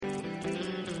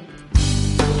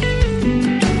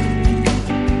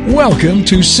Welcome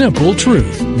to Simple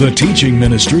Truth, the teaching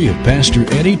ministry of Pastor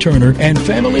Eddie Turner and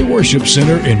Family Worship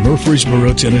Center in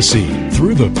Murfreesboro, Tennessee.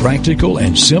 Through the practical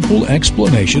and simple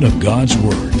explanation of God's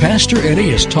Word, Pastor Eddie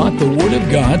has taught the Word of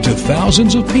God to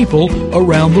thousands of people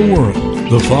around the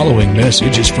world. The following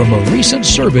message is from a recent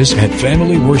service at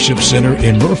Family Worship Center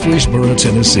in Murfreesboro,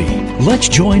 Tennessee. Let's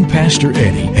join Pastor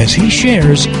Eddie as he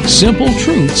shares simple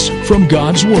truths from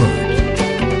God's Word.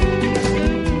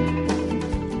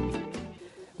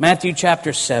 Matthew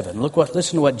chapter 7.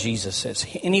 Listen to what Jesus says.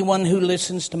 Anyone who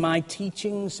listens to my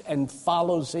teachings and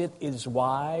follows it is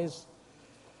wise,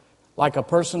 like a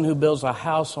person who builds a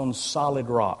house on solid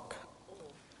rock.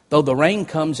 Though the rain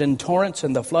comes in torrents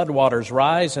and the floodwaters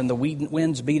rise and the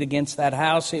winds beat against that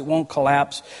house, it won't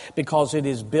collapse because it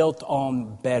is built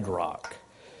on bedrock.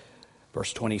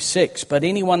 Verse 26. But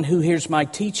anyone who hears my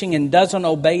teaching and doesn't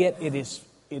obey it, it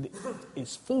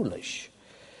is foolish,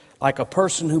 like a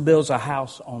person who builds a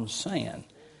house on sand.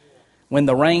 When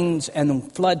the rains and the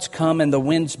floods come and the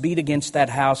winds beat against that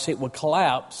house, it will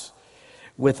collapse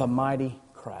with a mighty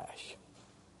crash.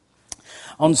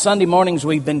 On Sunday mornings,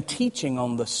 we've been teaching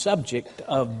on the subject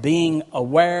of being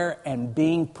aware and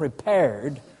being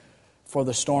prepared for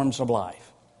the storms of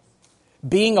life.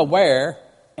 Being aware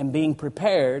and being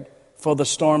prepared for the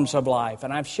storms of life.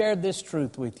 And I've shared this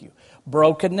truth with you.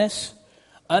 Brokenness,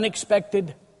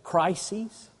 unexpected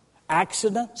crises,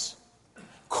 accidents,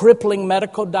 crippling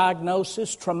medical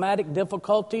diagnosis, traumatic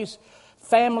difficulties,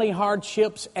 family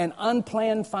hardships, and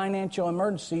unplanned financial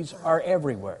emergencies are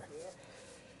everywhere.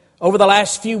 Over the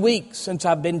last few weeks since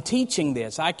I've been teaching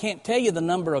this, I can't tell you the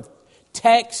number of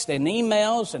texts and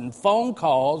emails and phone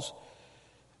calls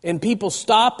and people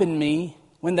stopping me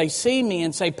when they see me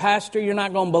and say, "Pastor, you're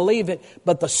not going to believe it,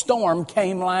 but the storm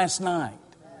came last night."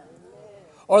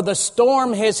 Or the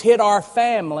storm has hit our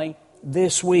family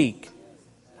this week.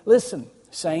 Listen,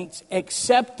 saints,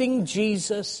 accepting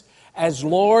Jesus as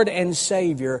Lord and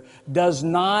Savior does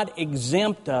not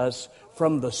exempt us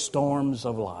from the storms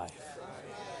of life.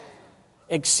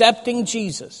 Accepting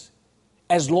Jesus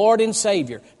as Lord and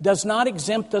Savior does not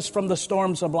exempt us from the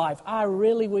storms of life. I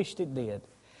really wished it did.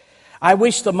 I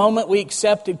wish the moment we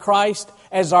accepted Christ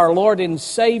as our Lord and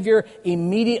Savior,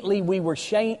 immediately we were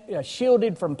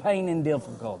shielded from pain and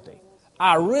difficulty.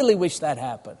 I really wish that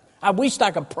happened. I wished I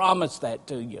could promise that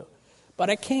to you, but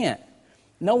I can't.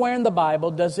 Nowhere in the Bible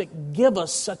does it give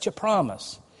us such a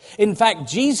promise. In fact,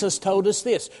 Jesus told us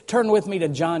this. Turn with me to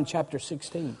John chapter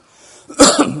 16.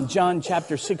 John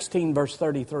chapter 16, verse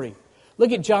 33.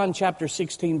 Look at John chapter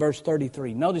 16, verse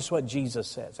 33. Notice what Jesus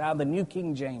says out of the New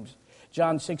King James.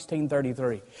 John 16,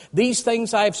 33. These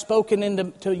things I have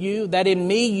spoken to you, that in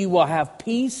me you will have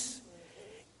peace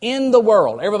in the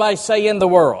world. Everybody say in the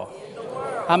world.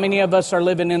 How many of us are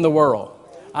living in the world?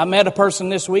 I met a person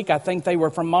this week, I think they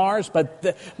were from Mars,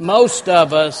 but most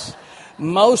of us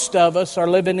are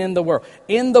living in the world.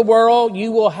 In the world,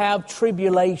 you will have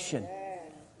tribulation.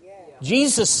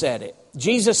 Jesus said it.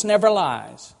 Jesus never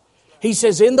lies. He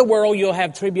says, in the world, you'll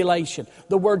have tribulation.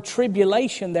 The word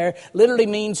tribulation there literally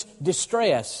means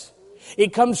distress.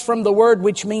 It comes from the word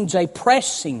which means a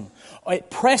pressing.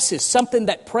 It presses, something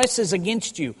that presses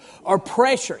against you, or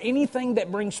pressure, anything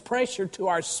that brings pressure to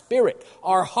our spirit,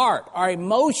 our heart, our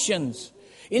emotions,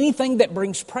 anything that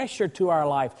brings pressure to our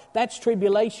life, that's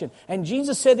tribulation. And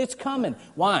Jesus said it's coming.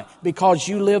 Why? Because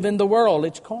you live in the world,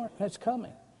 it's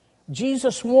coming.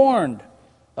 Jesus warned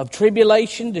of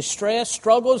tribulation, distress,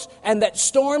 struggles, and that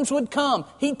storms would come.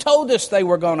 He told us they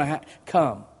were going to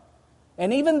come.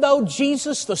 And even though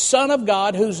Jesus, the Son of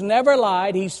God, who's never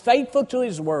lied, He's faithful to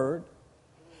His word,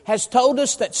 has told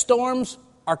us that storms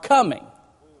are coming,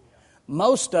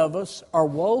 most of us are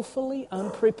woefully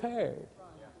unprepared.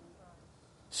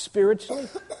 Spiritually,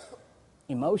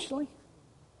 emotionally,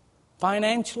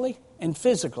 financially, and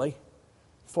physically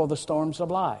for the storms of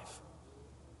life.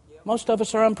 Most of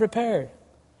us are unprepared.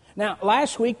 Now,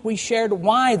 last week we shared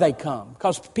why they come.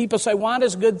 Because people say, why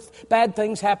does bad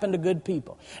things happen to good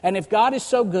people? And if God is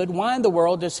so good, why in the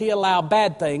world does He allow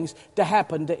bad things to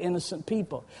happen to innocent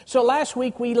people? So last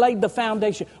week we laid the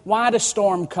foundation. Why the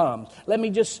storm comes. Let me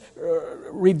just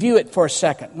review it for a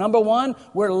second. Number one,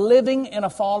 we're living in a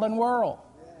fallen world.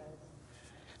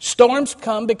 Storms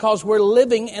come because we're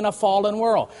living in a fallen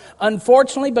world.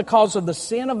 Unfortunately, because of the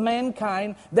sin of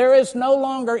mankind, there is no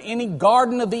longer any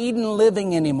Garden of Eden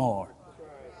living anymore.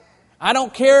 I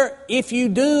don't care if you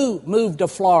do move to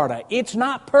Florida. It's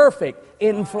not perfect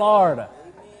in Florida.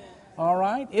 All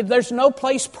right? There's no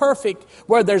place perfect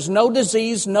where there's no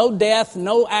disease, no death,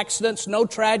 no accidents, no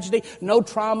tragedy, no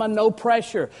trauma, no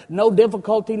pressure, no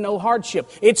difficulty, no hardship.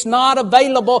 It's not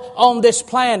available on this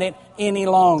planet any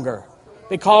longer.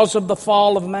 because of the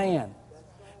fall of man.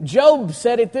 Job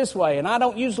said it this way, and I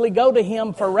don't usually go to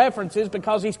him for references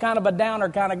because he's kind of a downer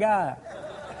kind of guy.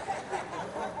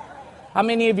 How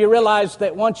many of you realize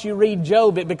that once you read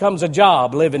Job, it becomes a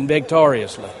job living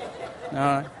victoriously? All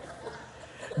right.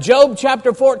 Job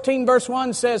chapter 14 verse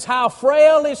 1 says, how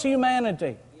frail is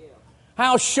humanity.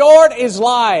 How short is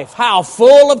life. How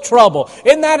full of trouble.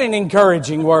 Isn't that an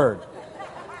encouraging word?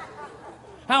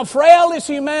 How frail is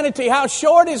humanity. How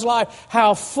short is life.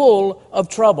 How full of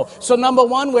trouble. So number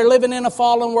one, we're living in a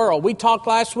fallen world. We talked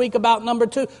last week about number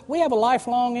two. We have a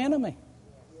lifelong enemy.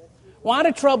 Why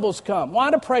do troubles come?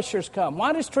 Why do pressures come?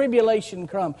 Why does tribulation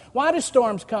come? Why do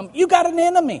storms come? You got an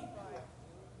enemy.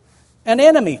 An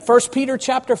enemy. 1 Peter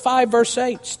chapter 5 verse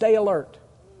 8. Stay alert.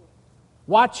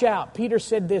 Watch out. Peter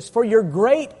said this, for your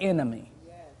great enemy,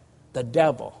 the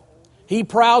devil. He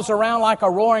prowls around like a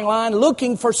roaring lion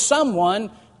looking for someone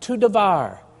to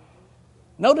devour.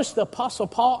 Notice the Apostle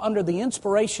Paul, under the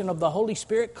inspiration of the Holy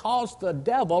Spirit, calls the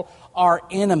devil our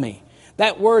enemy.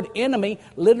 That word enemy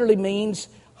literally means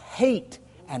hate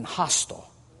and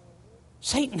hostile.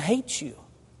 Satan hates you.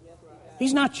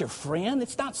 He's not your friend.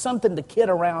 It's not something to kid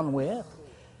around with.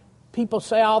 People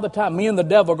say all the time, me and the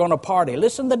devil are going to party.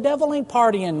 Listen, the devil ain't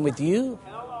partying with you.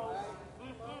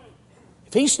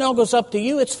 If he snuggles up to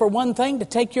you, it's for one thing, to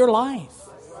take your life.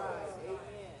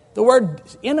 The word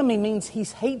enemy means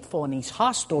he's hateful and he's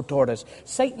hostile toward us.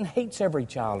 Satan hates every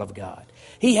child of God.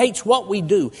 He hates what we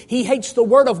do. He hates the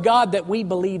Word of God that we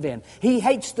believe in. He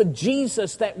hates the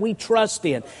Jesus that we trust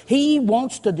in. He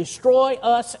wants to destroy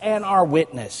us and our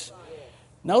witness.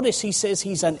 Notice he says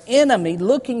he's an enemy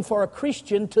looking for a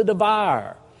Christian to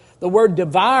devour. The word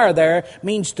devour there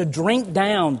means to drink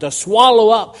down, to swallow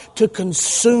up, to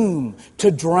consume,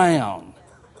 to drown.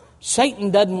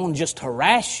 Satan doesn't want to just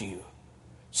harass you.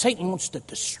 Satan wants to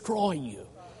destroy you.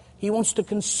 He wants to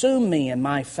consume me and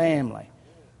my family.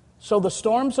 So the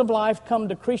storms of life come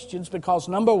to Christians because,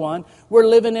 number one, we're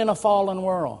living in a fallen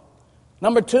world.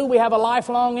 Number two, we have a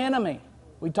lifelong enemy.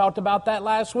 We talked about that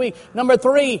last week. Number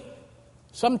three,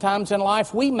 sometimes in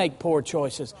life we make poor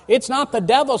choices. It's not the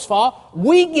devil's fault.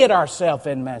 We get ourselves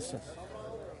in messes.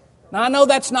 Now I know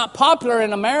that's not popular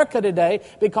in America today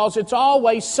because it's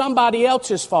always somebody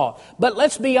else's fault. But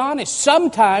let's be honest,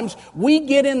 sometimes we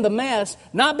get in the mess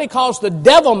not because the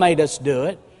devil made us do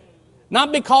it,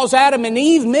 not because Adam and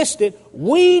Eve missed it.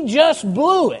 We just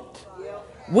blew it.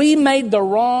 We made the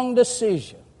wrong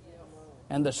decision.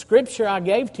 And the scripture I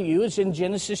gave to you is in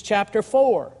Genesis chapter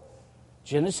 4.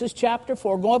 Genesis chapter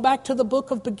 4, going back to the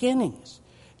book of beginnings.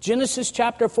 Genesis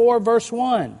chapter 4, verse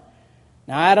 1.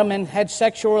 Now Adam had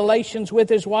sexual relations with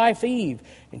his wife Eve,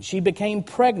 and she became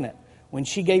pregnant. When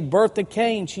she gave birth to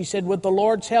Cain, she said, with the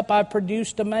Lord's help I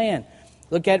produced a man.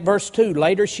 Look at verse 2.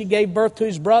 Later she gave birth to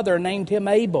his brother and named him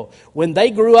Abel. When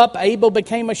they grew up, Abel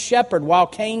became a shepherd while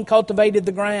Cain cultivated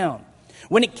the ground.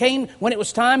 When it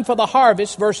was time for the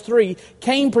harvest, verse 3,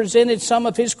 Cain presented some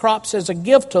of his crops as a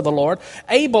gift to the Lord.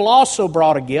 Abel also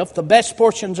brought a gift, the best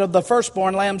portions of the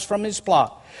firstborn lambs from his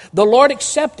flock. The Lord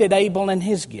accepted Abel and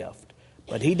his gift,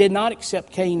 but he did not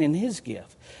accept Cain and his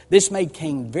gift. This made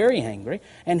Cain very angry,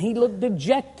 and he looked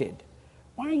dejected.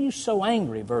 Why are you so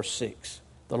angry? Verse 6,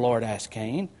 the Lord asked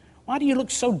Cain. Why do you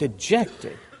look so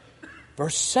dejected?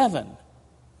 Verse 7.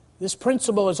 This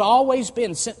principle has always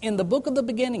been in the book of the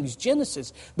beginnings,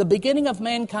 Genesis, the beginning of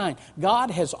mankind.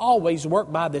 God has always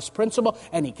worked by this principle,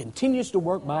 and He continues to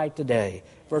work by it today.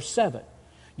 Verse 7,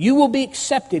 you will be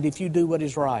accepted if you do what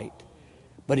is right.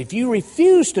 But if you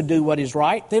refuse to do what is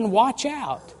right, then watch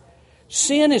out.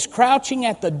 Sin is crouching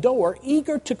at the door,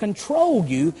 eager to control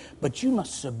you, but you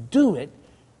must subdue it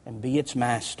and be its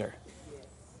master.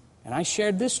 And I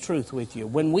shared this truth with you.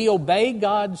 When we obey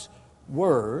God's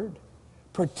word,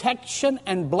 protection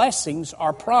and blessings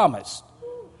are promised.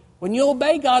 When you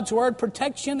obey God's word,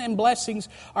 protection and blessings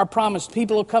are promised.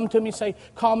 People will come to me and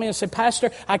call me and say,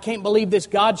 Pastor, I can't believe this.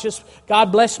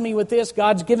 God blessed me with this.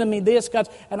 God's given me this.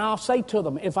 And I'll say to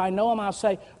them, if I know them, I'll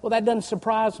say, well, that doesn't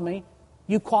surprise me.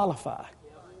 You qualify.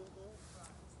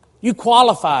 You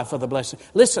qualify for the blessing.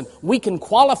 Listen, we can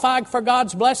qualify for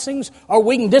God's blessings or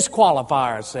we can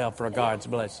disqualify ourselves for God's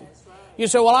blessings. You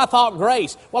say, well, I thought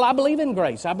grace. Well, I believe in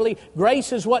grace. I believe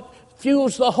grace is what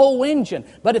fuels the whole engine.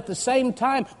 But at the same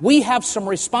time, we have some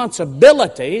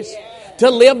responsibilities to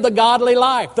live the godly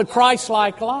life, the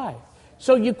Christ-like life.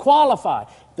 So you qualify.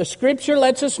 The Scripture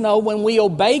lets us know when we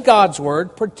obey God's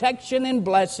word, protection and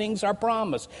blessings are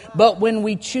promised. But when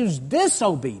we choose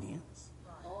disobedience,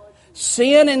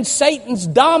 sin and Satan's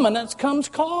dominance comes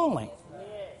calling.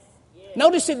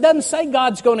 Notice it doesn't say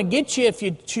God's going to get you if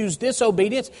you choose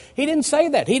disobedience. He didn't say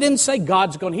that. He didn't say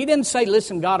He didn't say,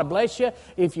 listen, God will bless you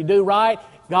if you do right.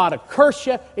 God will curse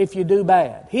you if you do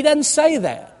bad. He doesn't say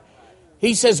that.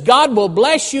 He says God will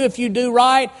bless you if you do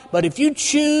right, but if you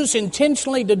choose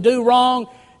intentionally to do wrong,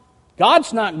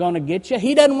 God's not going to get you.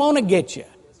 He doesn't want to get you.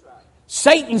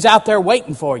 Satan's out there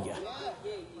waiting for you.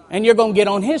 And you're going to get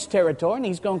on his territory and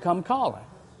he's going to come calling.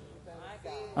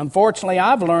 Unfortunately,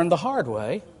 I've learned the hard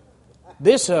way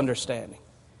this understanding.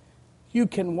 You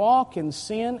can walk in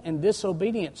sin and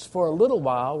disobedience for a little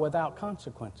while without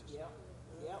consequences.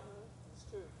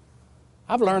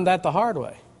 I've learned that the hard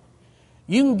way.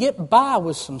 You can get by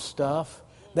with some stuff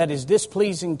that is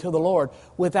displeasing to the Lord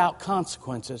without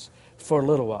consequences for a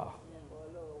little while.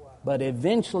 But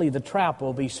eventually the trap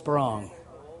will be sprung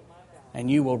and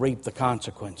you will reap the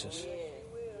consequences.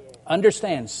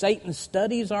 Understand, Satan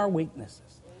studies our weaknesses.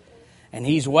 And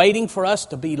he's waiting for us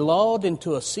to be lulled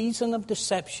into a season of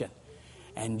deception.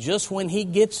 And just when he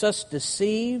gets us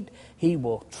deceived, he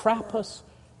will trap us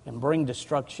and bring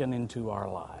destruction into our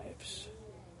lives.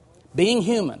 Being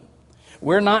human,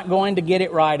 we're not going to get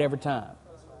it right every time.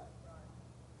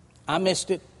 I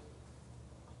missed it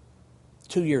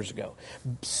 2 years ago.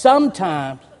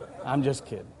 Sometimes, I'm just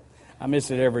kidding. I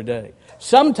miss it every day.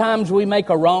 Sometimes we make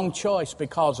a wrong choice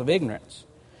because of ignorance.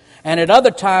 And at other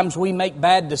times we make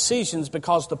bad decisions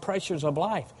because the pressures of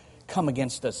life come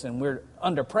against us and we're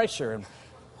under pressure and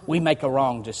we make a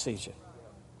wrong decision.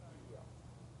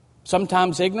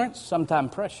 Sometimes ignorance,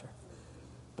 sometimes pressure.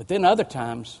 But then other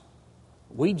times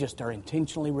we just are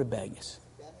intentionally rebellious.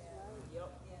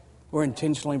 We're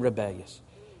intentionally rebellious.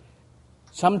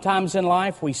 Sometimes in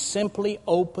life we simply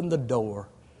open the door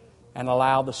and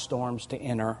allow the storms to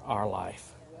enter our life.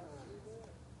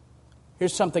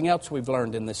 Here's something else we've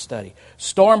learned in this study.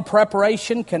 Storm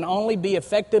preparation can only be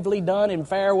effectively done in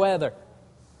fair weather.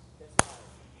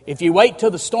 If you wait till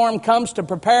the storm comes to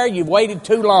prepare, you've waited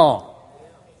too long.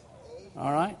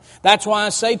 All right? That's why I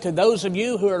say to those of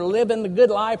you who are living the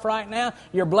good life right now,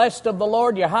 you're blessed of the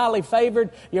Lord, you're highly favored,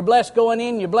 you're blessed going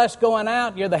in, you're blessed going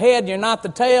out, you're the head, you're not the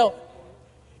tail.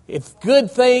 If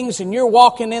good things and you're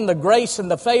walking in the grace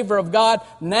and the favor of God,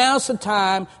 now's the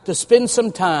time to spend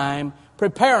some time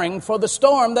preparing for the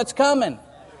storm that's coming.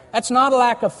 That's not a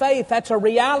lack of faith, that's a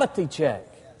reality check.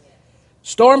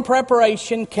 Storm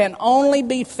preparation can only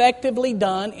be effectively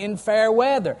done in fair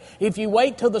weather. If you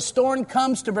wait till the storm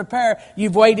comes to prepare,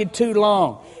 you've waited too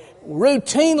long.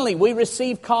 Routinely, we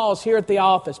receive calls here at the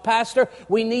office. Pastor,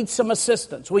 we need some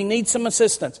assistance. We need some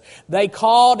assistance. They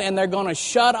called and they're going to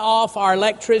shut off our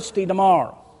electricity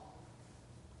tomorrow.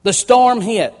 The storm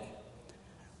hit.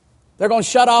 They're going to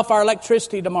shut off our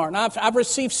electricity tomorrow. Now, I've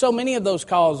received so many of those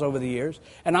calls over the years,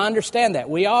 and I understand that.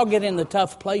 We all get in the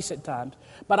tough place at times.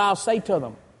 But I'll say to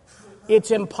them, it's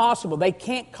impossible. They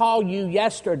can't call you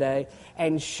yesterday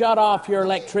and shut off your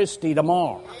electricity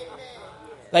tomorrow.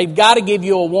 They've got to give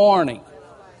you a warning.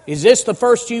 Is this the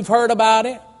first you've heard about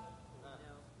it?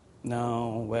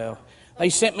 No, well, they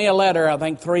sent me a letter, I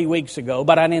think, 3 weeks ago,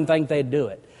 but I didn't think they'd do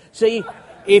it. See,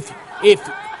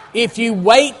 if you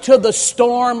wait till the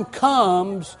storm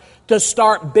comes to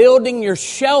start building your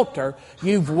shelter,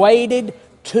 you've waited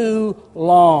too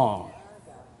long.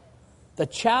 The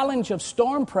challenge of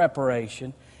storm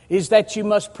preparation is that you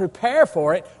must prepare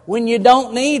for it when you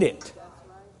don't need it.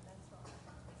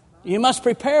 You must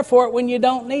prepare for it when you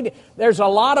don't need it. There's a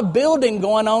lot of building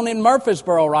going on in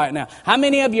Murfreesboro right now. How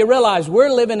many of you realize we're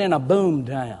living in a boom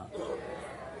town?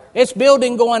 It's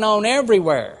building going on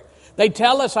everywhere. They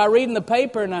tell us, I read in the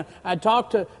paper and I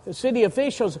talk to the city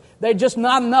officials, there's just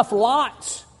not enough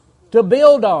lots to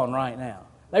build on right now.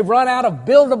 They've run out of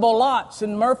buildable lots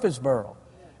in Murfreesboro.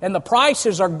 And the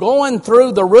prices are going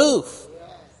through the roof.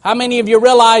 How many of you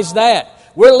realize that?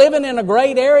 We're living in a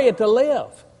great area to live.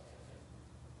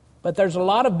 But there's a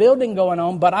lot of building going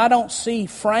on, but I don't see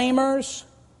framers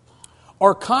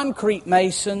or concrete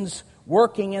masons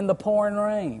working in the pouring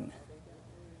rain.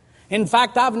 In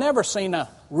fact, I've never seen a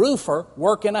roofer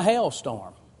work in a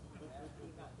hailstorm.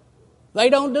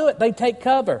 They don't do it. They take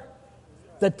cover.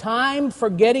 The time for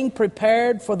getting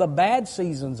prepared for the bad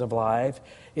seasons of life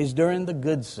is during the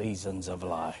good seasons of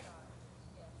life.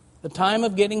 The time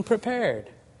of getting prepared.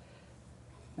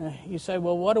 You say,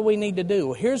 well, what do we need to do?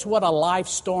 Well, here's what a life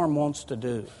storm wants to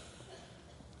do.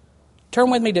 Turn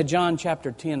with me to John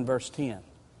chapter 10, verse 10.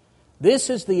 This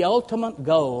is the ultimate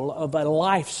goal of a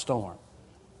life storm.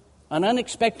 An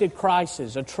unexpected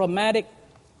crisis, a traumatic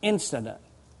incident,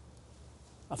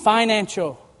 a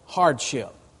financial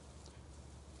hardship,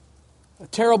 a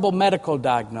terrible medical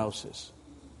diagnosis,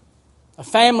 a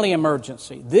family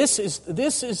emergency. This is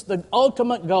the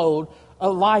ultimate goal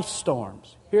of life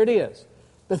storms. Here it is.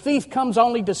 The thief comes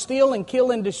only to steal and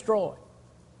kill and destroy.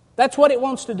 That's what it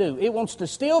wants to do. It wants to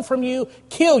steal from you,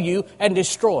 kill you, and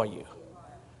destroy you.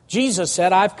 Jesus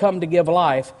said, I've come to give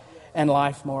life and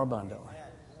life more abundantly.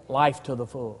 Life to the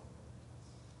full.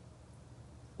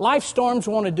 Life storms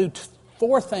want to do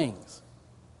four things.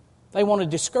 They want to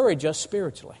discourage us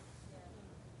spiritually.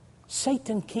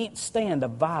 Satan can't stand a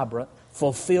vibrant,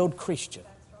 fulfilled Christian.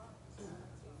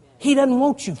 He doesn't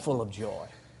want you full of joy.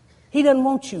 He doesn't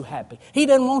want you happy. He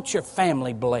doesn't want your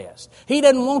family blessed. He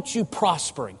doesn't want you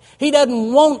prospering. He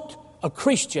doesn't want a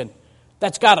Christian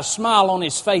that's got a smile on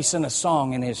his face and a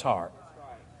song in his heart.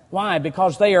 Why?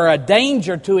 Because they are a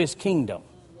danger to his kingdom.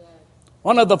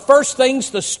 One of the first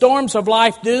things the storms of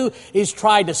life do is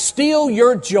try to steal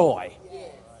your joy.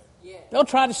 They'll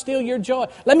try to steal your joy.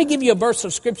 Let me give you a verse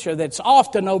of Scripture that's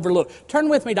often overlooked. Turn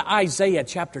with me to Isaiah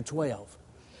chapter 12.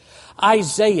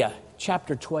 Isaiah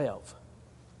chapter 12.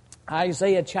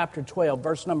 Isaiah chapter 12,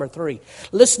 verse number 3.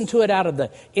 Listen to it out of the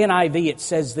NIV. It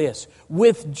says this.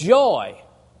 With joy.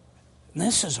 And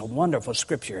this is a wonderful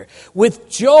Scripture. With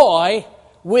joy.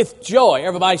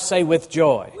 Everybody say with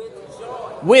joy.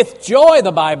 With joy,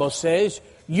 the Bible says,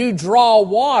 you draw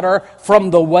water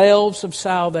from the wells of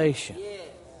salvation.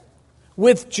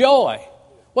 With joy.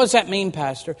 What does that mean,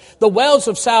 Pastor? The wells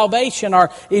of salvation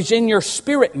is in your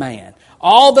spirit man.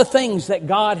 All the things that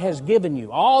God has given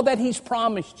you, all that He's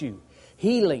promised you,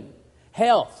 healing,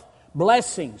 health,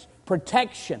 blessings,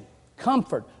 protection,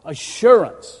 comfort,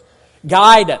 assurance,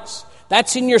 guidance.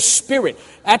 That's in your spirit.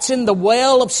 That's in the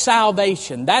well of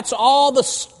salvation. That's all the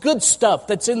good stuff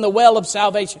that's in the well of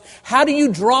salvation. How do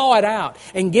you draw it out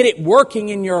and get it working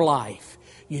in your life?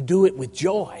 You do it with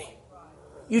joy.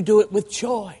 You do it with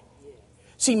joy.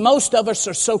 See, most of us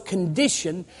are so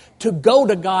conditioned to go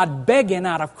to God begging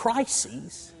out of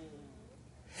crises.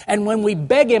 And when we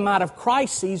beg Him out of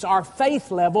crises, our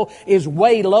faith level is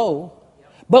way low.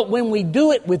 But when we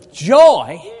do it with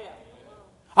joy,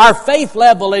 our faith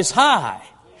level is high.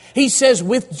 He says,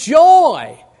 with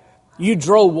joy, you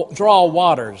draw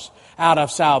waters out of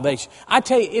salvation. I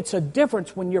tell you, it's a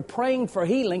difference when you're praying for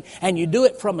healing and you do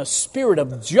it from a spirit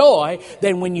of joy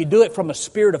than when you do it from a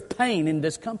spirit of pain and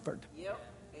discomfort.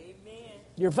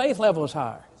 Your faith level is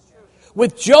higher.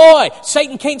 With joy.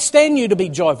 Satan can't stand you to be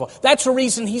joyful. That's the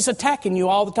reason he's attacking you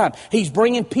all the time. He's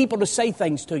bringing people to say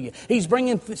things to you. He's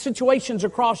bringing situations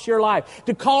across your life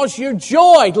to cause your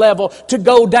joy level to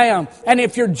go down. And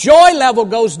if your joy level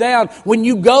goes down, when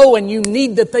you go and you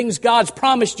need the things God's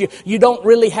promised you, you don't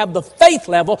really have the faith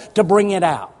level to bring it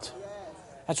out.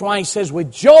 That's why he says,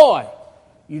 with joy,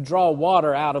 you draw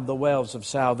water out of the wells of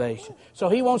salvation. So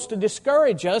he wants to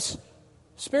discourage us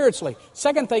spiritually.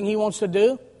 Second thing he wants to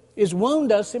do is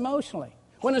wound us emotionally.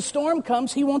 When a storm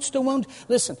comes, he wants to wound.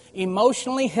 Listen,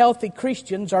 emotionally healthy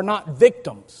Christians are not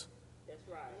victims. That's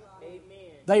right. Amen.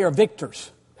 They are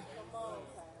victors.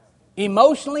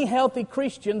 Emotionally healthy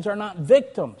Christians are not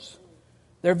victims.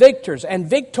 They're victors. And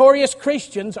victorious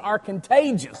Christians are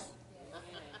contagious.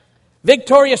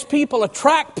 Victorious people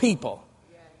attract people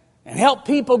and help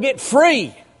people get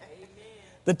free.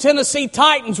 The Tennessee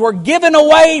Titans were giving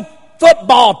away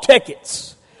football tickets.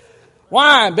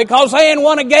 Why? Because they hadn't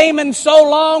won a game in so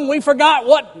long, we forgot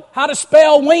how to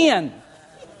spell win.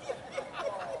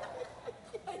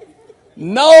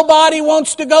 Nobody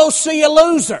wants to go see a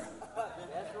loser.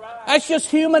 That's just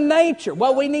human nature.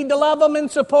 Well, we need to love them and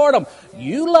support them.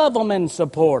 You love them and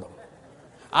support them.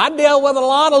 I deal with a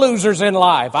lot of losers in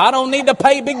life. I don't need to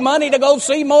pay big money to go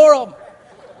see more of them.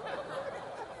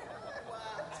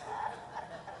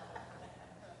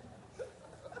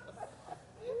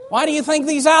 Why do you think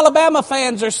these Alabama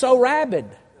fans are so rabid?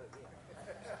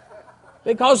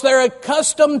 Because they're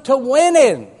accustomed to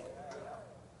winning.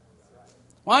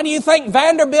 Why do you think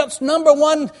Vanderbilt's number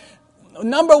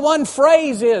one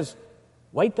phrase is,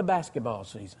 wait the basketball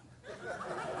season?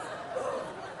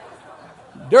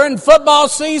 During football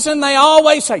season, they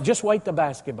always say, just wait the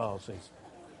basketball season.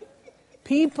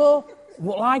 People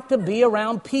like to be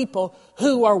around people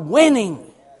who are winning.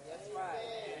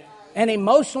 And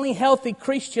emotionally healthy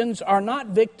Christians are not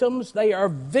victims, they are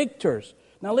victors.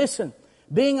 Now listen,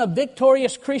 being a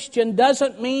victorious Christian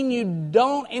doesn't mean you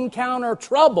don't encounter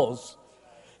troubles.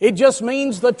 It just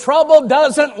means the trouble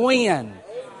doesn't win.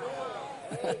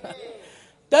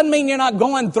 Doesn't mean you're not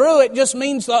going through it, just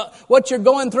means what you're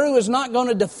going through is not going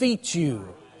to defeat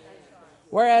you.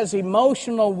 Whereas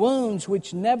emotional wounds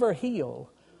which never heal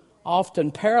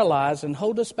often paralyze and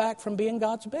hold us back from being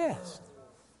God's best.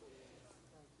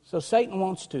 So Satan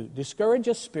wants to discourage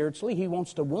us spiritually. He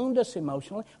wants to wound us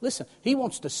emotionally. Listen, he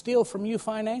wants to steal from you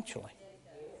financially.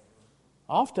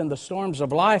 Often the storms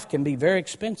of life can be very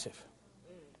expensive.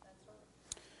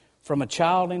 From a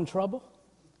child in trouble,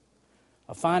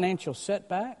 a financial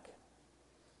setback,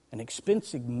 an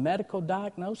expensive medical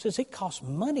diagnosis. It costs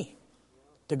money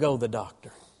to go to the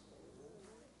doctor.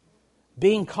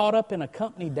 Being caught up in a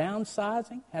company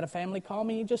downsizing. Had a family call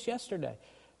me just yesterday.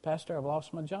 Pastor, I've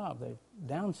lost my job. They're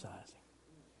downsizing.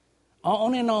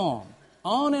 On and on.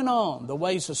 On and on. The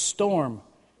ways a storm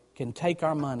can take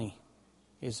our money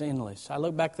is endless. I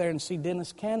look back there and see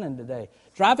Dennis Cannon today.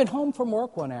 Driving home from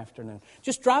work one afternoon.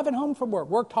 Just driving home from work.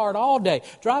 Worked hard all day.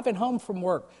 Driving home from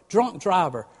work. Drunk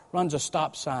driver runs a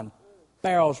stop sign.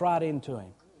 Barrels right into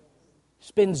him.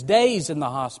 Spends days in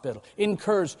the hospital.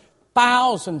 Incurs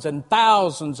thousands and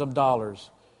thousands of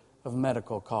dollars of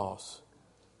medical costs.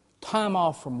 Time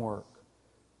off from work.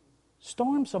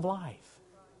 Storms of life.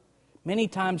 Many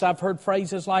times I've heard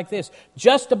phrases like this.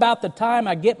 Just about the time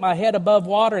I get my head above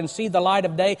water and see the light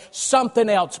of day, something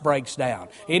else breaks down.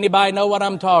 Anybody know what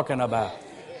I'm talking about?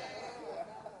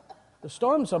 The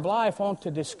storms of life want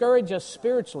to discourage us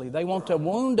spiritually. They want to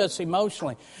wound us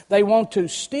emotionally. They want to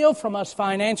steal from us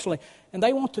financially. And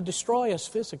they want to destroy us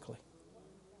physically.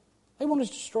 They want to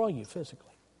destroy you physically.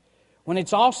 When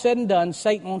it's all said and done,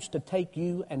 Satan wants to take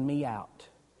you and me out.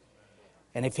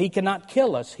 And if he cannot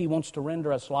kill us, he wants to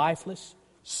render us lifeless,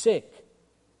 sick,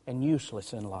 and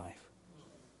useless in life.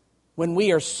 When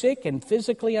we are sick and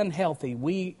physically unhealthy,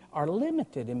 we are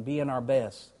limited in being our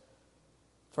best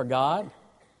for God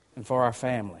and for our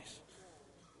families.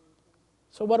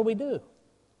 So what do?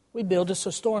 We build us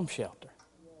a storm shelter.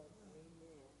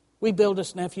 We build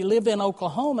us, now if you live in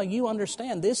Oklahoma, you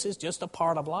understand this is just a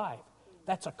part of life.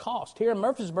 That's a cost. Here in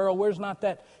Murfreesboro, we're not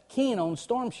that keen on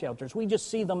storm shelters. We just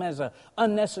see them as an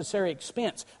unnecessary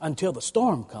expense until the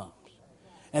storm comes.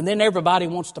 And then everybody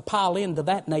wants to pile into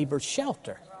that neighbor's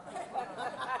shelter.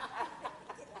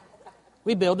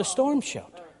 We build a storm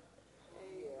shelter.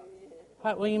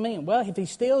 What do you mean? Well, if he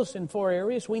steals in 4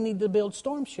 areas, we need to build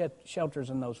storm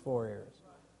shelters in those 4 areas.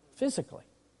 Physically.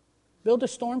 Build a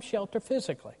storm shelter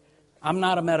physically. I'm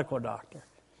not a medical doctor.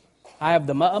 I have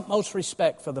the utmost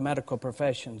respect for the medical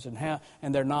professions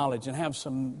and their knowledge, and have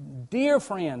some dear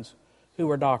friends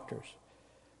who are doctors.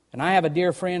 And I have a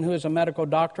dear friend who is a medical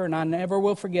doctor, and I never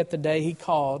will forget the day he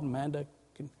called, Amanda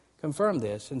can confirm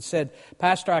this, and said,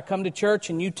 Pastor, I come to church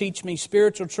and you teach me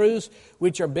spiritual truths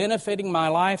which are benefiting my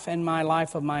life and my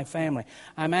life of my family.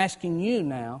 I'm asking you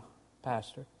now,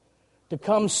 Pastor, to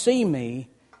come see me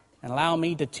and allow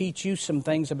me to teach you some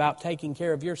things about taking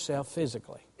care of yourself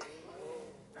physically.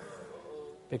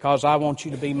 Because I want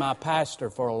you to be my pastor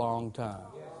for a long time.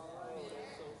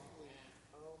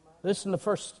 Listen to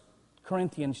 1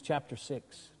 Corinthians chapter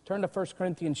 6. Turn to 1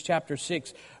 Corinthians chapter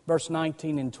 6, verse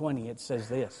 19 and 20. It says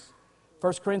this.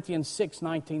 1 Corinthians 6,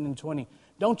 19 and 20.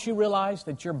 Don't you realize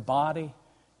that your body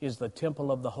is the temple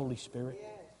of the Holy Spirit?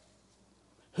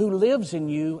 Who lives in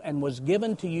you and was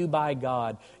given to you by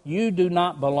God. You do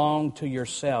not belong to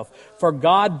yourself. For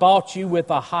God bought you with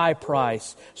a high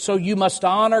price. So you must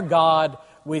honor God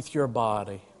with your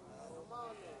body.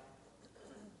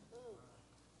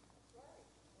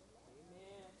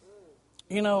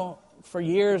 You know, for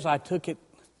years I took it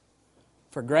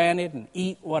for granted and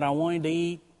eat what I wanted to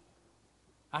eat.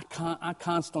 I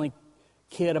constantly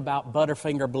kid about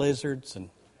Butterfinger blizzards, and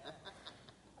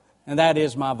that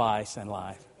is my vice in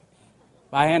life.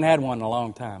 I hadn't had one in a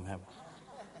long time, have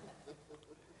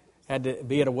I? Had to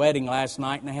be at a wedding last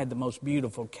night, and they had the most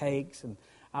beautiful cakes, and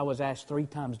I was asked 3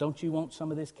 times, don't you want some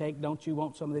of this cake? Don't you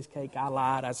want some of this cake? I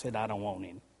lied. I said, I don't want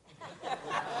any.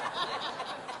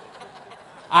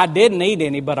 I didn't eat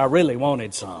any, but I really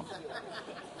wanted some.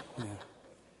 Yeah.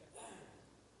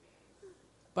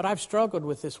 But I've struggled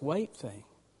with this weight thing.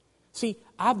 See,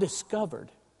 I've discovered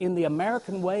in the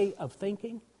American way of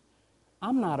thinking,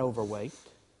 I'm not overweight.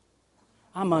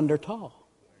 I'm under tall.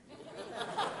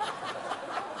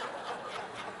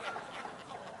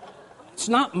 It's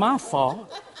not my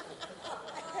fault.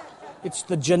 It's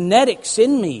the genetics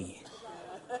in me.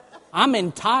 I'm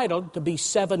entitled to be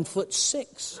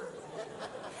 7'6".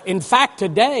 In fact,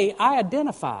 today I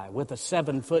identify with a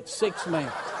 7'6"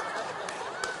 man.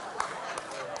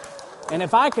 And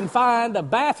if I can find a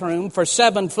bathroom for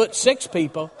 7'6"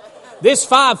 people, this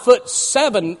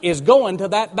 5'7" is going to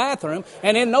that bathroom,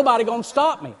 and ain't nobody going to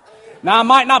stop me. Now I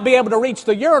might not be able to reach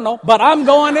the urinal, but I'm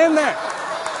going in there.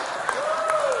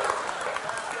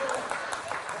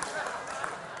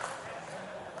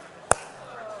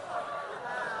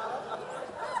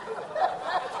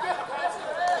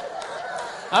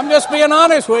 I'm just being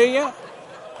honest with you.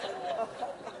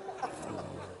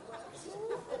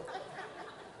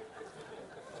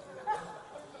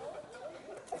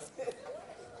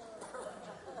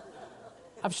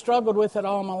 I've struggled with it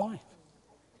all my life.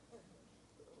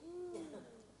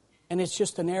 And it's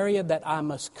just an area that I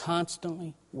must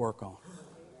constantly work on.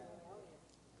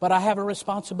 But I have a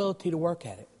responsibility to work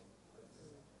at it.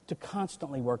 To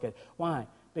constantly work at it. Why?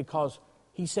 Because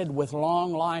He said, with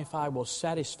long life I will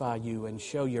satisfy you and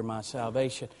show you my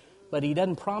salvation. But He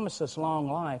doesn't promise us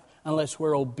long life unless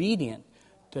we're obedient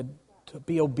to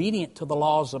be obedient to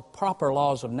the proper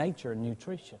laws of nature and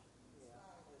nutrition.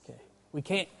 Okay. We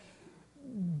can't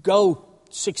go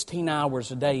 16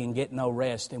 hours a day and get no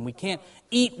rest. And we can't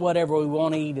eat whatever we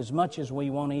want to eat as much as we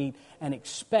want to eat and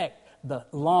expect the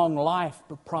long life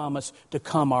promise to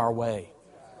come our way.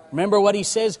 Remember what He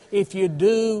says, if you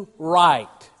do right,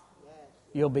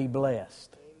 you'll be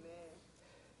blessed.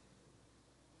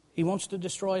 He wants to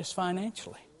destroy us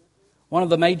financially. One of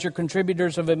the major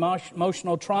contributors of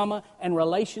emotional trauma and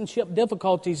relationship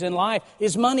difficulties in life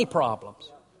is money problems.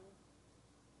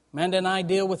 Amanda and I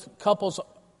deal with couples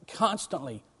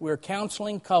constantly. We're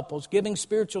counseling couples, giving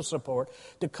spiritual support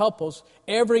to couples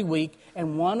every week.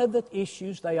 And one of the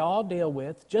issues they all deal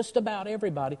with, just about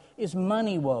everybody, is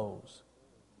money woes,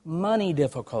 money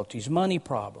difficulties, money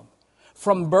problem.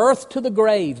 From birth to the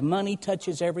grave, money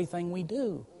touches everything we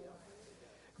do.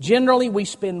 Generally, we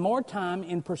spend more time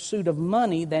in pursuit of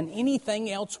money than anything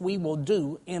else we will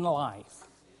do in life.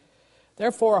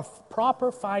 Therefore, a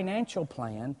proper financial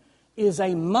plan is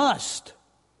a must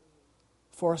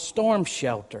for a storm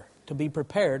shelter to be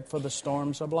prepared for the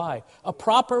storms of life. A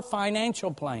proper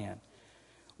financial plan.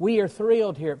 We are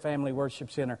thrilled here at Family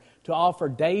Worship Center to offer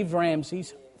Dave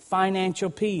Ramsey's Financial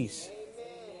Peace.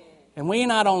 And we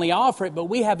not only offer it, but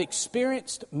we have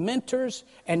experienced mentors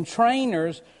and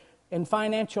trainers and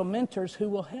financial mentors who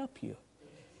will help you.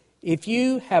 If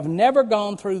you have never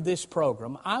gone through this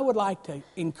program, I would like to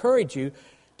encourage you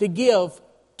to give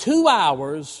 2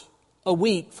 hours a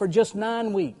week for just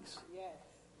 9 weeks.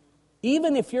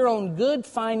 Even if you're on good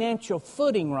financial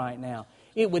footing right now,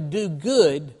 it would do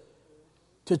good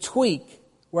to tweak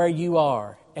where you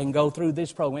are and go through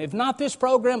this program. If not this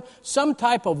program, some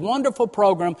type of wonderful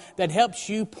program that helps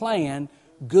you plan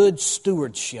good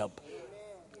stewardship.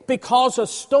 Because a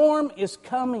storm is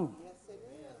coming.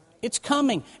 It's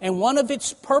coming. And one of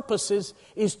its purposes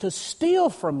is to steal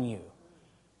from you.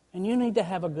 And you need to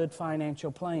have a good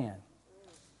financial plan.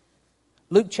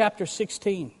 Luke chapter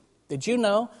 16. Did you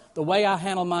know the way I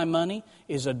handle my money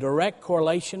is a direct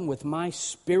correlation with my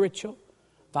spiritual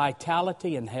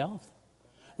vitality and health?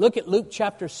 Look at Luke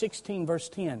chapter 16, verse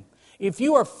 10. If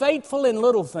you are faithful in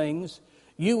little things,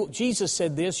 Jesus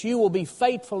said this, you will be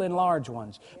faithful in large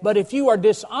ones. But if you are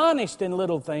dishonest in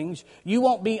little things, you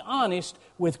won't be honest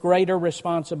with greater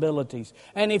responsibilities.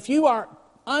 And if you are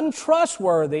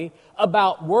untrustworthy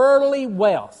about worldly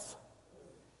wealth,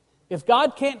 if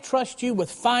God can't trust you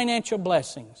with financial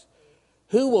blessings,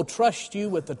 who will trust you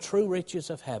with the true riches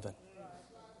of heaven?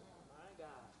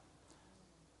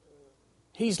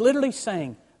 He's literally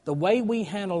saying the way we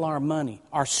handle our money,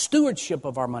 our stewardship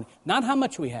of our money, not how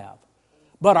much we have,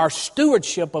 but our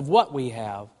stewardship of what we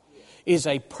have, is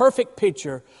a perfect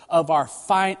picture of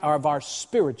our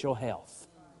spiritual health.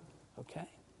 Okay?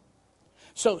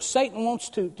 So Satan wants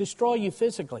to destroy you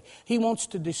physically. He wants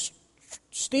to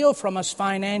steal from us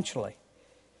financially,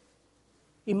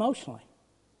 emotionally.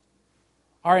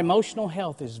 Our emotional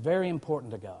health is very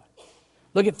important to God.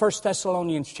 Look at 1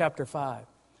 Thessalonians chapter 5.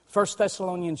 1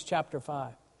 Thessalonians chapter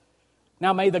 5.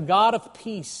 Now may the God of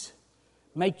peace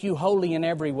make you holy in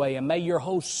every way, and may your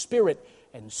whole spirit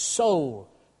and soul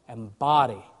and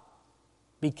body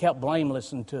be kept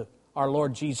blameless until our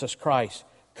Lord Jesus Christ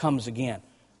comes again.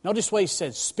 Notice what he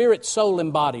says, spirit, soul,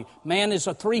 and body. Man is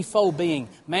a threefold being.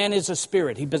 Man is a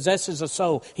spirit. He possesses a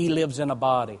soul. He lives in a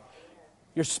body.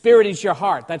 Your spirit is your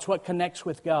heart. That's what connects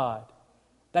with God.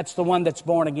 That's the one that's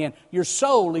born again. Your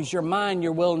soul is your mind,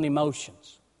 your will, and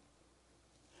emotions.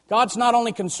 God's not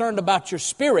only concerned about your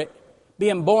spirit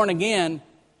being born again,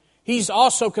 He's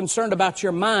also concerned about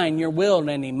your mind, your will,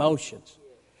 and emotions.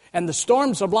 And the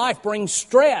storms of life bring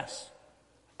stress,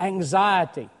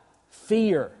 anxiety,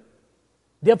 fear,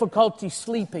 difficulty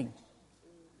sleeping,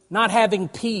 not having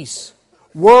peace,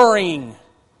 worrying,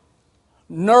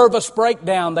 nervous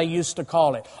breakdown, they used to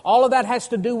call it. All of that has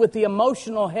to do with the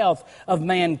emotional health of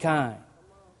mankind.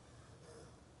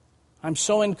 I'm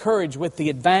so encouraged with the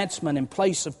advancement in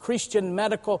place of Christian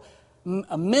mental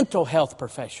health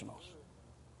professionals.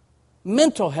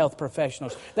 Mental health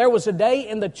professionals. There was a day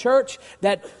in the church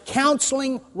that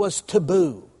counseling was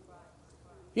taboo.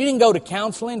 You didn't go to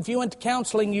counseling. If you went to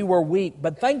counseling, you were weak.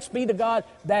 But thanks be to God,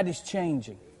 that is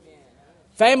changing.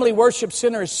 Family Worship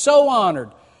Center is so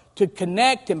honored to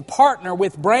connect and partner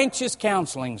with Branches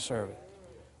Counseling Service.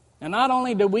 And not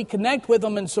only do we connect with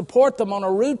them and support them on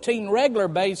a routine, regular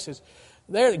basis,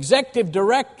 their executive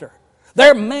director,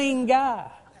 their main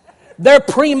guy, their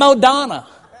prima donna,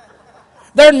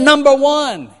 their number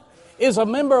one is a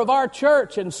member of our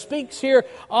church and speaks here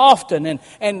often.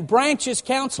 And Branches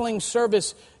Counseling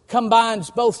Service combines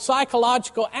both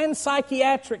psychological and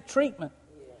psychiatric treatment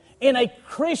in a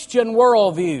Christian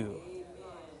worldview.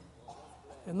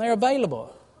 And they're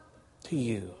available to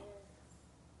you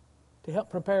to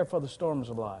help prepare for the storms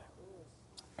of life.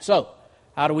 So,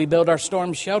 how do we build our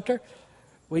storm shelter?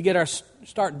 We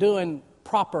start doing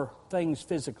proper things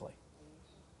physically.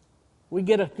 We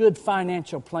get a good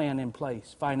financial plan in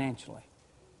place financially.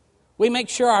 We make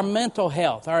sure our mental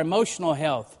health, our emotional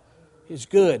health is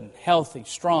good, healthy,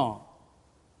 strong.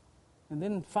 And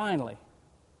then finally,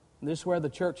 and this is where the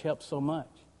church helps so much,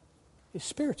 is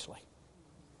spiritually.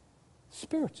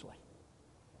 Spiritually.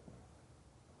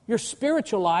 Your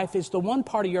spiritual life is the one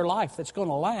part of your life that's going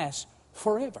to last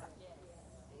forever.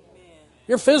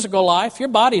 Your physical life, your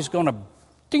body's going to,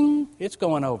 ding, it's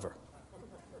going over.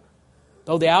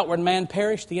 Though the outward man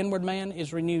perish, the inward man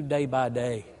is renewed day by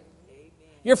day.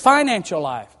 Your financial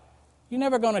life, you're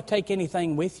never going to take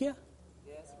anything with you.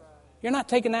 You're not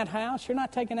taking that house. You're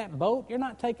not taking that boat. You're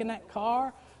not taking that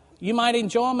car. You might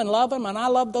enjoy them and love them, and I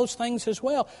love those things as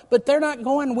well. But they're not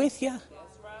going with you.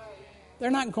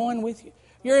 They're not going with you.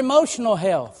 Your emotional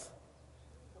health.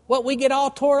 What we get all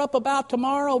tore up about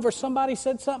tomorrow over somebody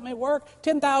said something at work,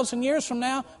 10,000 years from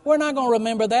now, we're not going to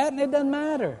remember that, and it doesn't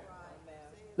matter.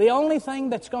 The only thing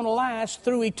that's going to last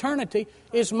through eternity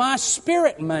is my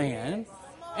spirit man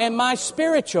and my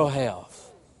spiritual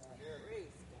health.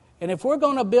 And if we're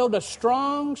going to build a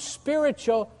strong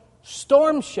spiritual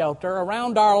storm shelter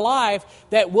around our life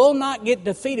that will not get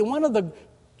defeated, one of the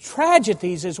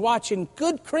tragedies is watching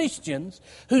good Christians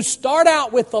who start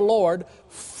out with the Lord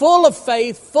full of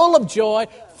faith, full of joy,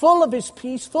 full of His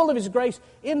peace, full of His grace,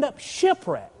 end up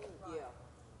shipwrecked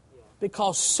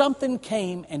because something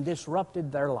came and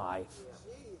disrupted their life.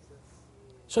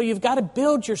 So you've got to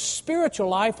build your spiritual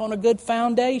life on a good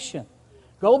foundation.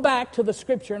 Go back to the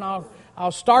Scripture, and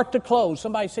I'll start to close.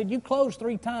 Somebody said, you closed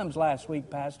 3 times last week,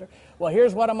 Pastor. Well,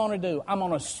 here's what I'm going to do. I'm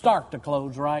going to start to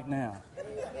close right now.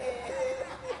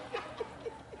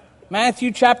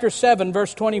 Matthew chapter 7,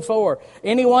 verse 24.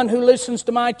 Anyone who listens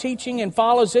to my teaching and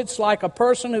follows it's like a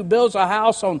person who builds a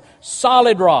house on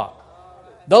solid rock.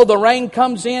 Though the rain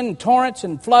comes in, torrents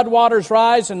and floodwaters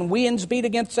rise, and winds beat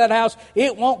against that house,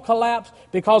 it won't collapse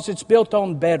because it's built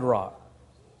on bedrock.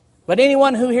 But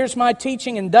anyone who hears my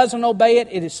teaching and doesn't obey it,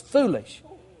 it is foolish.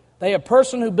 They are a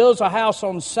person who builds a house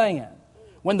on sand.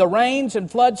 When the rains and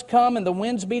floods come and the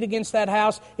winds beat against that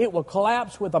house, it will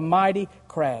collapse with a mighty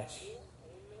crash.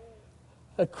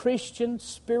 A Christian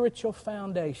spiritual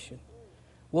foundation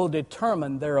will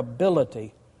determine their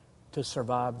ability to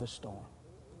survive the storm.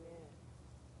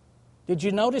 Did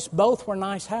you notice both were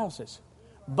nice houses?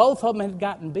 Both of them had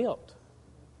gotten built.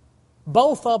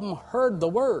 Both of them heard the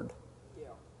word.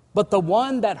 But the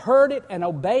one that heard it and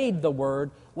obeyed the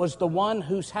word was the one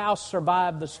whose house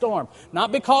survived the storm.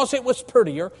 Not because it was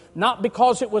prettier, not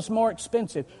because it was more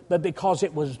expensive, but because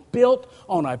it was built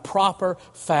on a proper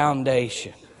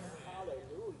foundation.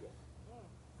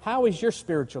 How is your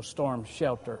spiritual storm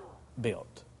shelter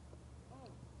built?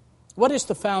 What is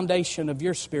the foundation of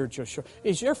your spiritual shelter?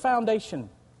 Is your foundation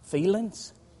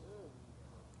feelings?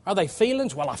 Are they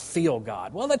feelings? Well, I feel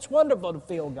God. Well, that's wonderful to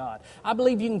feel God. I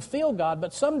believe you can feel God,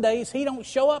 but some days He don't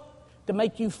show up to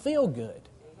make you feel good.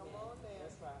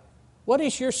 What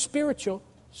is your spiritual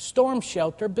storm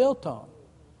shelter built on?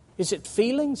 Is it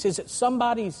feelings? Is it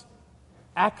somebody's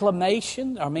accolades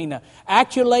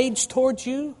towards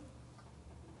you?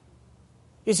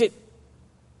 Is it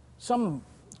some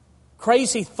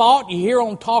crazy thought you hear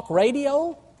on talk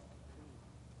radio?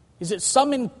 Is it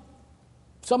somebody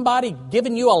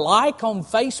giving you a like on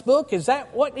Facebook? Is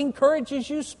that what encourages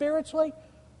you spiritually?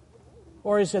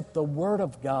 Or is it the Word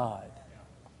of God?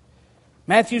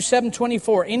 Matthew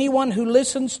 7:24. Anyone who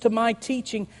listens to my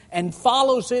teaching and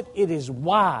follows it, it is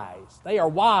wise. They are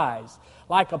wise.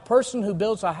 Like a person who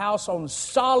builds a house on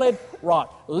solid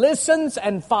rock. Listens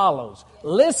and follows.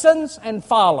 Listens and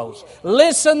follows.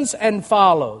 Listens and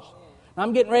follows. Now,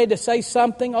 I'm getting ready to say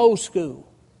something old school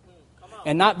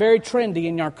and not very trendy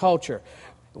in our culture.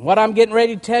 What I'm getting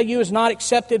ready to tell you is not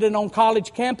accepted on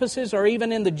college campuses or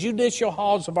even in the judicial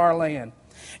halls of our land.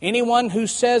 Anyone who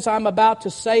says what I'm about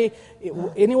to say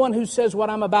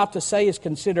is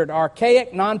considered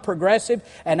archaic, non-progressive,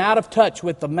 and out of touch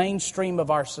with the mainstream of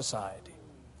our society.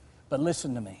 But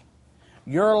listen to me.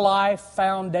 Your life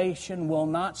foundation will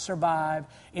not survive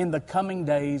in the coming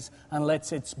days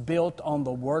unless it's built on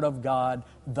the Word of God,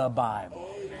 the Bible.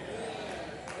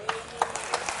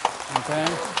 Okay?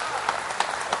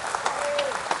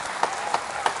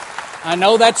 I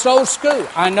know that's old school.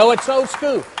 I know it's old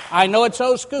school. I know it's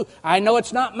old school. I know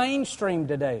it's not mainstream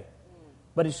today.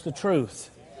 But it's the truth.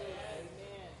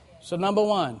 So number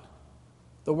one,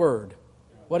 the Word.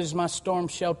 What is my storm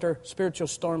shelter, spiritual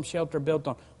storm shelter built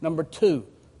on? Number two,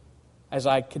 as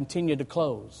I continue to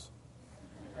close,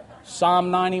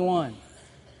 Psalm 91.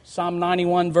 Psalm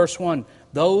 91 verse 1.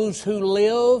 Those who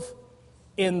live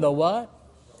in the what?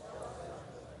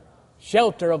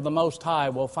 Shelter of the Most High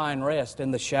will find rest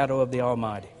in the shadow of the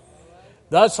Almighty.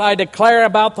 Thus I declare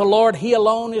about the Lord, He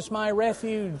alone is my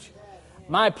refuge,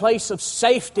 my place of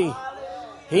safety.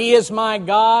 He is my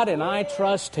God, and I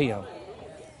trust Him.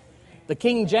 The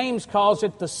King James calls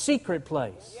it the secret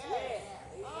place.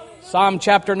 Psalm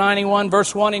chapter 91,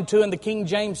 verse 1 and 2 in the King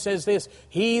James says this,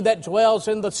 He that dwells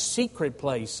in the secret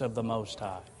place of the Most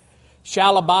High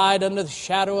shall abide under the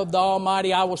shadow of the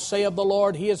Almighty. I will say of the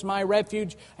Lord, He is my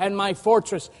refuge and my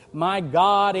fortress. My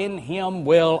God, in Him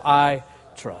will I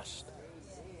trust.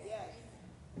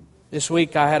 This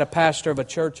week I had a pastor of a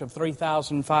church of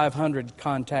 3,500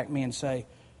 contact me and say,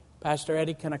 Pastor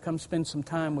Eddie, can I come spend some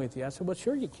time with you? I said, well,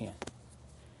 sure you can.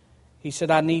 He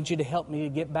said, I need you to help me to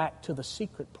get back to the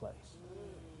secret place.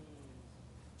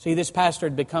 See, this pastor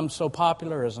had become so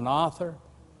popular as an author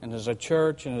and as a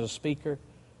church and as a speaker.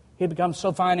 He had become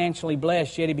so financially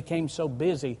blessed, yet he became so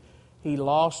busy, he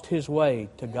lost his way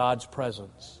to God's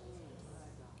presence.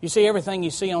 You see, everything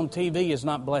you see on TV is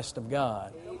not blessed of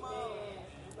God.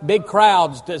 Big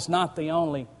crowds is not the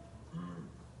only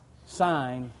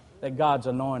sign that God's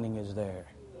anointing is there.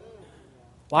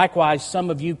 Likewise, some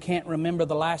of you can't remember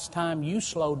the last time you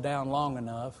slowed down long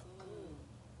enough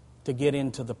to get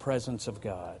into the presence of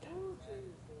God.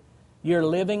 You're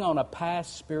living on a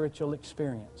past spiritual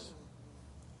experience.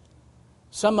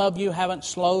 Some of you haven't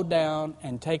slowed down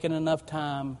and taken enough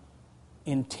time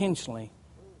intentionally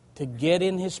to get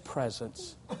in His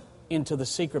presence into the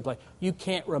secret place. You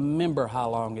can't remember how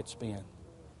long it's been.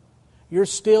 You're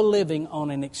still living on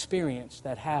an experience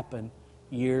that happened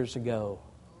years ago.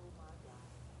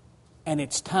 And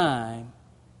it's time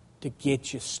to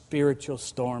get your spiritual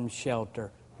storm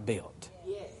shelter built.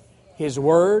 His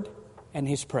Word and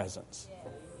His presence.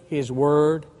 His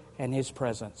Word and His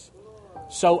presence.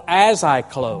 So as I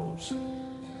close,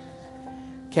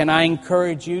 can I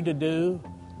encourage you to do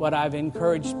what I've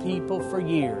encouraged people for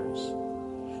years?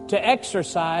 To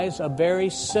exercise a very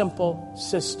simple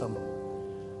system.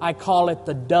 I call it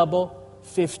the double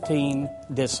 15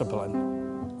 discipline.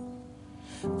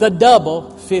 The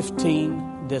double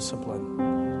 15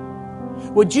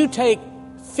 discipline. Would you take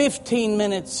 15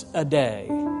 minutes a day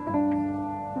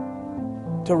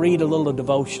to read a little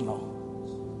devotional,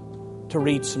 to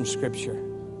read some scripture,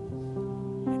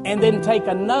 and then take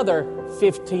another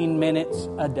 15 minutes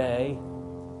a day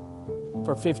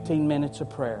for 15 minutes of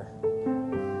prayer?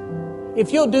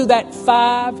 If you'll do that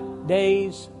 5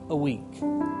 days a week,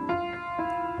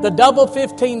 the double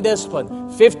 15 discipline,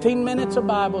 15 minutes of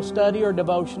Bible study or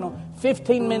devotional,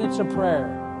 15 minutes of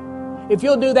prayer. If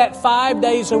you'll do that 5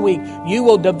 days a week, you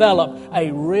will develop a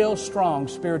real strong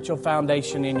spiritual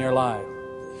foundation in your life.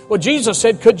 Well, Jesus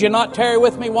said, could you not tarry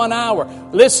with me 1 hour?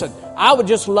 Listen, I would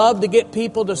just love to get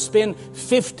people to spend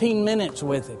 15 minutes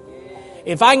with Him.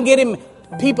 If I can get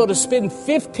people to spend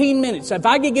 15 minutes, if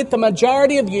I could get the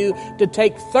majority of you to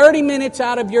take 30 minutes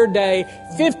out of your day,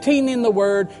 15 in the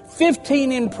Word,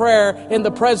 15 in prayer in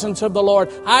the presence of the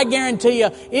Lord, I guarantee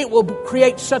you it will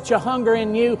create such a hunger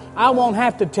in you, I won't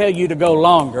have to tell you to go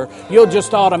longer. You'll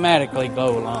just automatically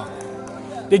go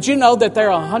longer. Did you know that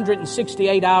there are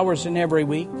 168 hours in every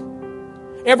week?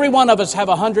 Every one of us have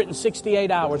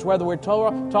 168 hours, whether we're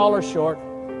tall or short,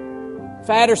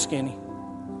 fat or skinny,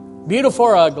 beautiful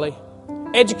or ugly,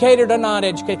 educated or not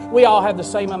educated. We all have the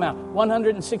same amount,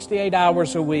 168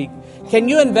 hours a week. Can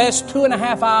you invest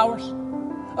 2.5 hours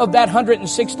of that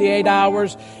 168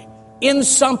 hours in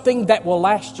something that will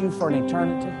last you for an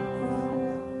eternity?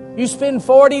 You spend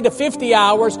 40 to 50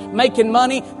 hours making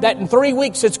money that in 3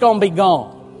 weeks it's going to be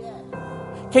gone.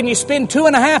 Can you spend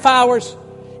 2.5 hours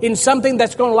in something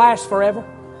that's going to last forever?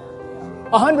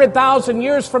 100,000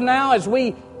 years from now, as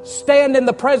we stand in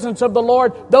the presence of the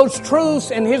Lord, those truths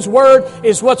and His Word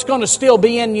is what's going to still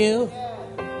be in you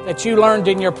that you learned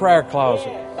in your prayer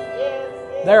closet.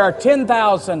 There are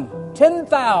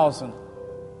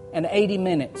 10,080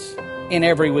 minutes in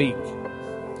every week.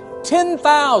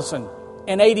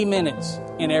 10,080 minutes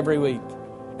in every week.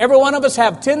 Every one of us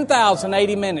have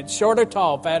 10,080 minutes, short or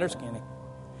tall, fat or skinny.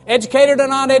 Educated or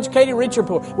not educated, rich or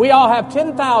poor. We all have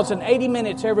 10,080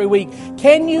 minutes every week.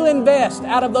 Can you invest,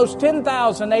 out of those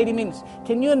 10,080 minutes,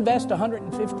 can you invest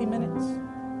 150 minutes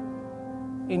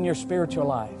in your spiritual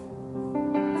life?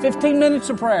 15 minutes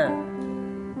of prayer.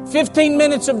 15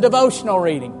 minutes of devotional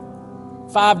reading.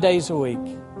 5 days a week.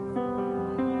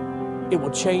 It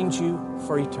will change you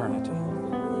for eternity.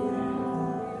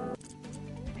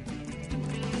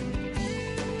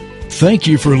 Thank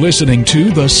you for listening to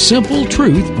The Simple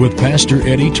Truth with Pastor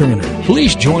Eddie Turner.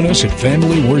 Please join us at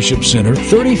Family Worship Center,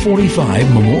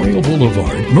 3045 Memorial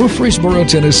Boulevard, Murfreesboro,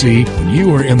 Tennessee, when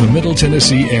you are in the Middle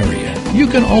Tennessee area. You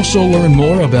can also learn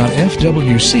more about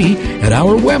FWC at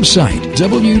our website,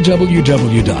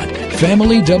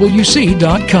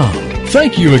 www.familywc.com.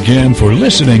 Thank you again for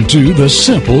listening to The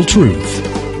Simple Truth.